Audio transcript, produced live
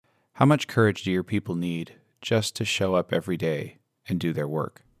How much courage do your people need just to show up every day and do their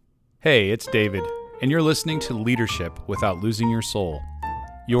work? Hey, it's David, and you're listening to Leadership Without Losing Your Soul,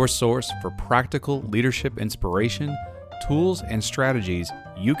 your source for practical leadership inspiration, tools, and strategies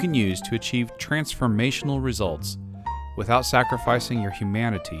you can use to achieve transformational results without sacrificing your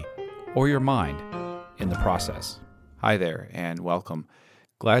humanity or your mind in the process. Hi there, and welcome.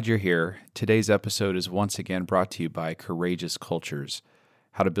 Glad you're here. Today's episode is once again brought to you by Courageous Cultures,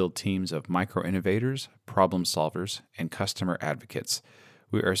 how to build teams of micro-innovators, problem solvers, and customer advocates.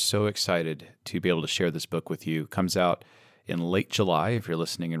 We are so excited to be able to share this book with you. It comes out in late July if you're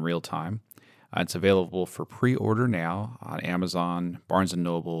listening in real time. It's available for pre-order now on Amazon, Barnes &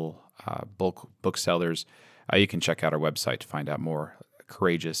 Noble, bulk booksellers. You can check out our website to find out more,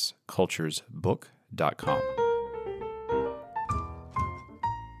 courageousculturesbook.com.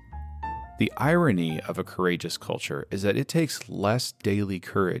 The irony of a courageous culture is that it takes less daily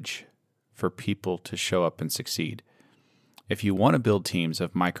courage for people to show up and succeed. If you want to build teams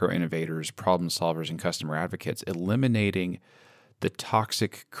of micro-innovators, problem solvers, and customer advocates, eliminating the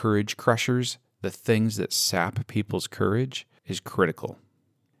toxic courage crushers, the things that sap people's courage, is critical.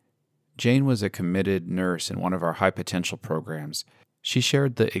 Jane was a committed nurse in one of our high-potential programs. She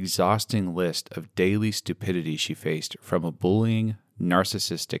shared the exhausting list of daily stupidity she faced from a bullying,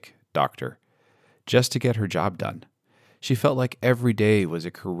 narcissistic doctor just to get her job done. She felt like every day was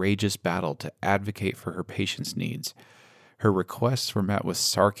a courageous battle to advocate for her patients' needs. Her requests were met with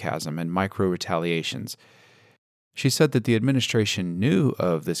sarcasm and micro-retaliations. She said that the administration knew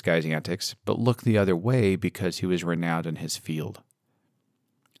of this guy's antics, but looked the other way because he was renowned in his field.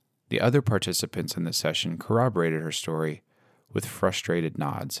 The other participants in the session corroborated her story with frustrated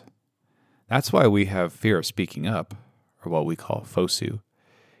nods. That's why we have fear of speaking up, or what we call FOSU.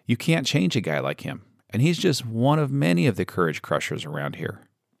 You can't change a guy like him, and he's just one of many of the courage crushers around here.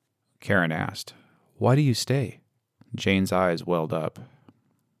 Karen asked, "Why do you stay?" Jane's eyes welled up,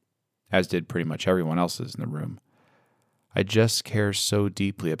 as did pretty much everyone else's in the room. "I just care so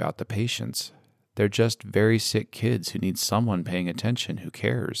deeply about the patients. They're just very sick kids who need someone paying attention who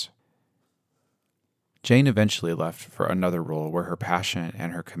cares." Jane eventually left for another role where her passion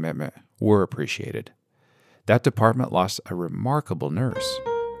and her commitment were appreciated. That department lost a remarkable nurse.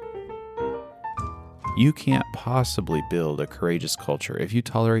 You can't possibly build a courageous culture if you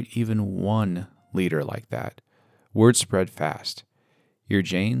tolerate even one leader like that. Word spread fast. Your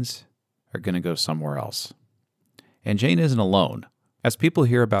Janes are going to go somewhere else. And Jane isn't alone. As people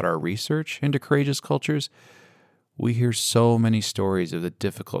hear about our research into courageous cultures, we hear so many stories of the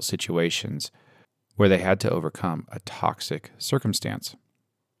difficult situations where they had to overcome a toxic circumstance.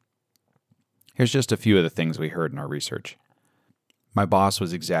 Here's just a few of the things we heard in our research. My boss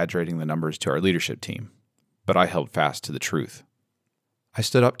was exaggerating the numbers to our leadership team, but I held fast to the truth. I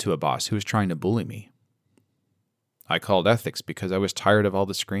stood up to a boss who was trying to bully me. I called ethics because I was tired of all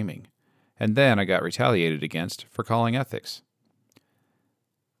the screaming, and then I got retaliated against for calling ethics.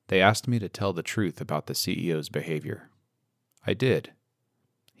 They asked me to tell the truth about the CEO's behavior. I did.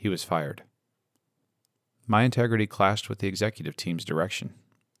 He was fired. My integrity clashed with the executive team's direction,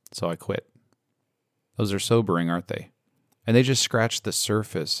 so I quit. Those are sobering, aren't they? And they just scratch the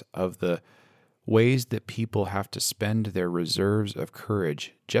surface of the ways that people have to spend their reserves of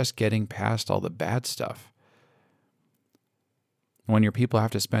courage just getting past all the bad stuff. When your people have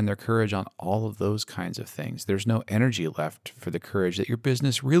to spend their courage on all of those kinds of things, there's no energy left for the courage that your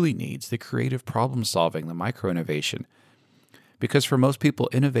business really needs, the creative problem solving, the micro-innovation. Because for most people,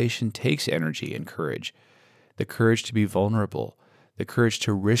 innovation takes energy and courage. The courage to be vulnerable, the courage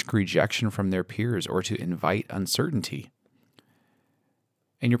to risk rejection from their peers or to invite uncertainty.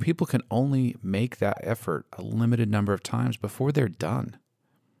 And your people can only make that effort a limited number of times before they're done.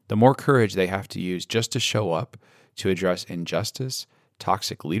 The more courage they have to use just to show up to address injustice,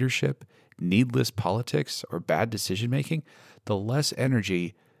 toxic leadership, needless politics, or bad decision-making, the less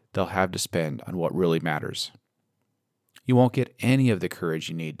energy they'll have to spend on what really matters. You won't get any of the courage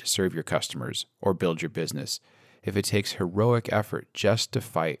you need to serve your customers or build your business if it takes heroic effort just to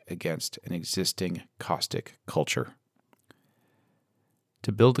fight against an existing caustic culture.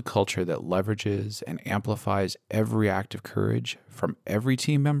 To build a culture that leverages and amplifies every act of courage from every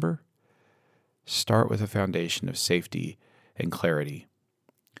team member, start with a foundation of safety and clarity.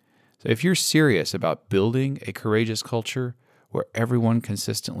 So if you're serious about building a courageous culture where everyone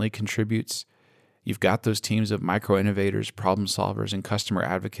consistently contributes, you've got those teams of micro-innovators, problem solvers, and customer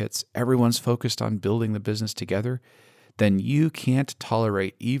advocates, everyone's focused on building the business together, then you can't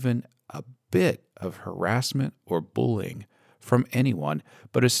tolerate even a bit of harassment or bullying from anyone,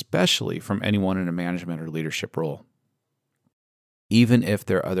 but especially from anyone in a management or leadership role. even if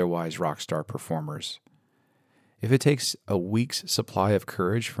they're otherwise rock star performers. If it takes a week's supply of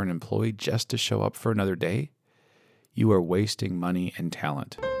courage for an employee just to show up for another day, you are wasting money and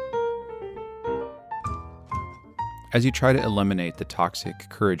talent. As you try to eliminate the toxic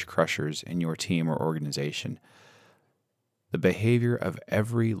courage crushers in your team or organization, the behavior of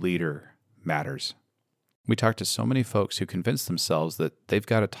every leader matters. We talk to so many folks who convince themselves that they've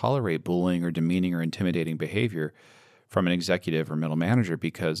got to tolerate bullying or demeaning or intimidating behavior from an executive or middle manager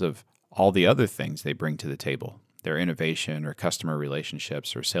because of all the other things they bring to the table, their innovation or customer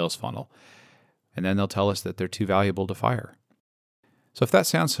relationships or sales funnel. And then they'll tell us that they're too valuable to fire. So if that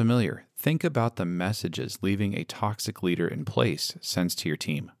sounds familiar, think about the messages leaving a toxic leader in place sends to your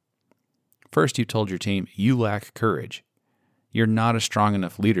team. First, you told your team you lack courage. You're not a strong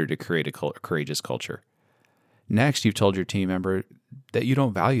enough leader to create a courageous culture. Next, you've told your team member that you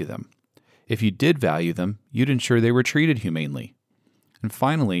don't value them. If you did value them, you'd ensure they were treated humanely. And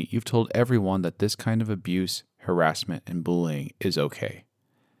finally, you've told everyone that this kind of abuse, harassment, and bullying is okay.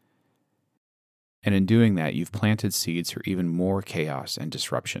 And in doing that, you've planted seeds for even more chaos and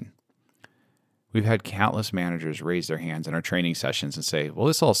disruption. We've had countless managers raise their hands in our training sessions and say, well,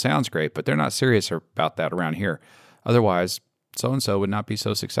 this all sounds great, but they're not serious about that around here. Otherwise, so-and-so would not be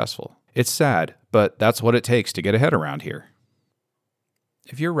so successful. It's sad, but that's what it takes to get ahead around here.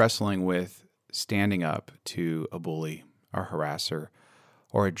 If you're wrestling with standing up to a bully or harasser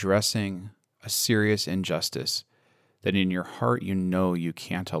or addressing a serious injustice that in your heart you know you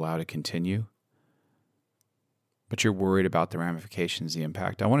can't allow to continue, but you're worried about the ramifications, the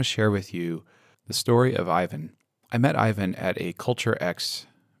impact, I want to share with you the story of Ivan. I met Ivan at a Culture X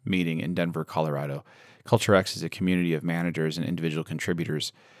meeting in Denver, Colorado. Culture X is a community of managers and individual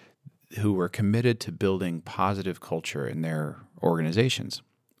contributors who were committed to building positive culture in their organizations.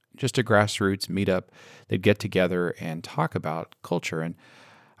 Just a grassroots meetup. They'd get together and talk about culture. And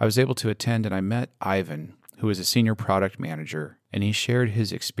I was able to attend, and I met Ivan, who is a senior product manager, and he shared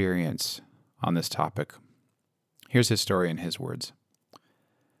his experience on this topic. Here's his story in his words.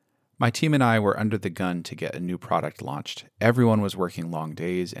 My team and I were under the gun to get a new product launched. Everyone was working long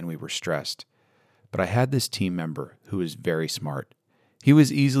days, and we were stressed. But I had this team member who was very smart. He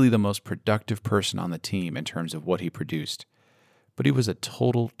was easily the most productive person on the team in terms of what he produced. But he was a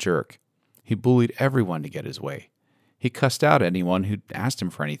total jerk. He bullied everyone to get his way. He cussed out anyone who asked him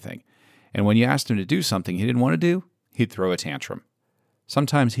for anything. And when you asked him to do something he didn't want to do, he'd throw a tantrum.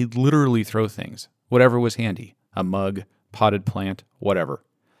 Sometimes he'd literally throw things, whatever was handy, a mug, potted plant, whatever.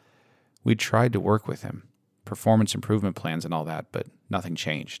 We tried to work with him, performance improvement plans and all that, but nothing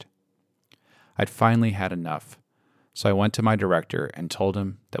changed. I'd finally had enough, so I went to my director and told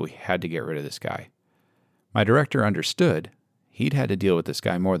him that we had to get rid of this guy. My director understood. He'd had to deal with this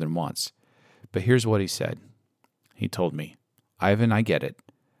guy more than once. But here's what he said. He told me, Ivan, I get it.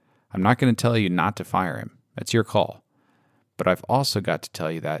 I'm not going to tell you not to fire him. That's your call. But I've also got to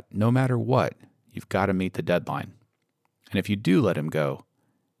tell you that no matter what, you've got to meet the deadline. And if you do let him go,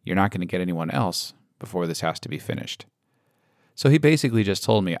 you're not going to get anyone else before this has to be finished. So he basically just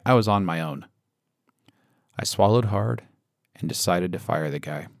told me I was on my own. I swallowed hard and decided to fire the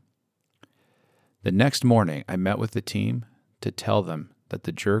guy. The next morning, I met with the team to tell them that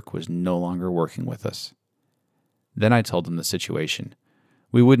the jerk was no longer working with us. Then I told them the situation.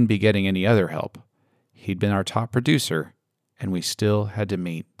 We wouldn't be getting any other help. He'd been our top producer, and we still had to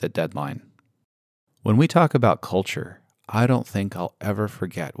meet the deadline. When we talk about culture, I don't think I'll ever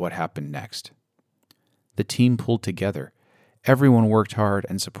forget what happened next. The team pulled together. Everyone worked hard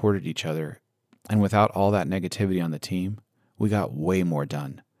and supported each other. And without all that negativity on the team, we got way more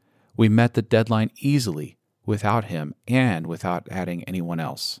done. We met the deadline easily without him and without adding anyone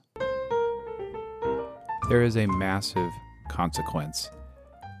else. There is a massive consequence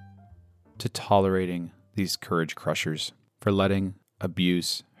to tolerating these courage crushers for letting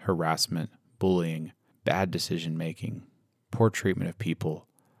abuse, harassment, bullying, bad decision-making, poor treatment of people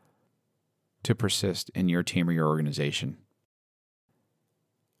to persist in your team or your organization.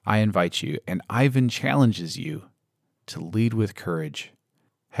 I invite you, and Ivan challenges you, to lead with courage.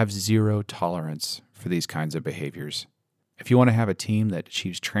 Have zero tolerance for these kinds of behaviors. If you want to have a team that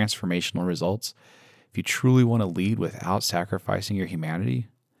achieves transformational results, if you truly want to lead without sacrificing your humanity,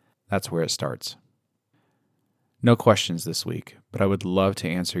 that's where it starts. No questions this week, but I would love to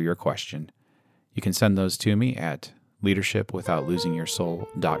answer your question. You can send those to me at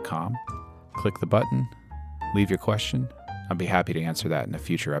leadershipwithoutlosingyyoursoul.com. Click the button, leave your question. I'll be happy to answer that in a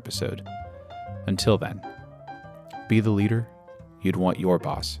future episode. Until then, be the leader you'd want your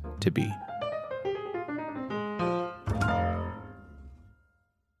boss to be.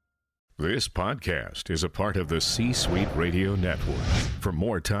 This podcast is a part of the C-Suite Radio Network. For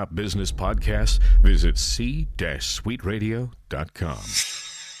more top business podcasts, visit c-suiteradio.com.